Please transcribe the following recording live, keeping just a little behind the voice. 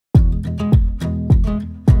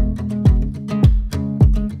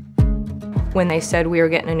When they said we were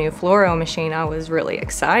getting a new fluoro machine, I was really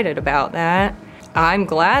excited about that. I'm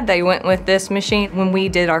glad they went with this machine. When we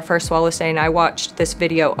did our first swallow study, and I watched this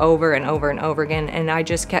video over and over and over again, and I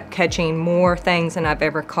just kept catching more things than I've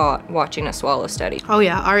ever caught watching a swallow study. Oh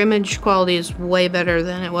yeah, our image quality is way better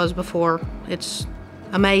than it was before. It's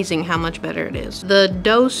amazing how much better it is. The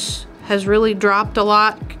dose has really dropped a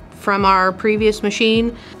lot from our previous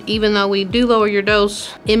machine. Even though we do lower your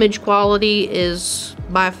dose, image quality is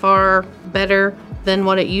by far better than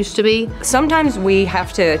what it used to be. Sometimes we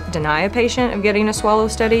have to deny a patient of getting a swallow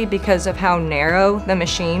study because of how narrow the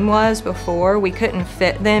machine was before. We couldn't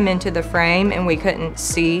fit them into the frame and we couldn't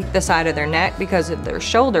see the side of their neck because of their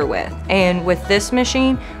shoulder width. And with this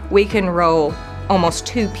machine, we can roll almost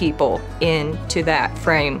 2 people into that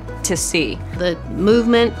frame to see. The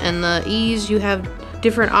movement and the ease, you have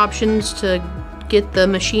different options to get the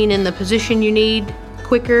machine in the position you need,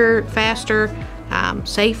 quicker, faster,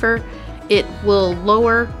 safer. It will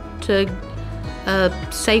lower to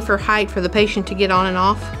a safer height for the patient to get on and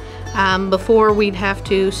off. Before we'd have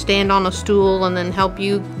to stand on a stool and then help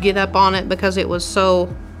you get up on it because it was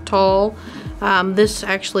so tall. This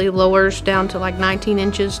actually lowers down to like 19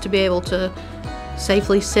 inches to be able to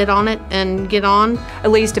safely sit on it and get on. It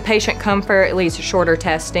leads to patient comfort, it leads to shorter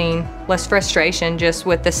testing, less frustration just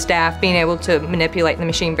with the staff being able to manipulate the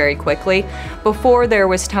machine very quickly. Before there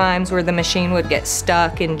was times where the machine would get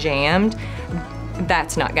stuck and jammed.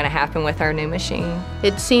 That's not going to happen with our new machine.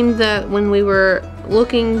 It seemed that when we were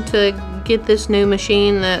looking to get this new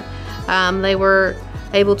machine that they were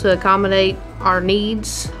able to accommodate our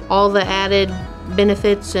needs, all the added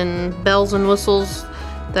benefits and bells and whistles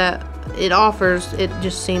that it offers. It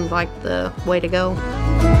just seemed like the way to go.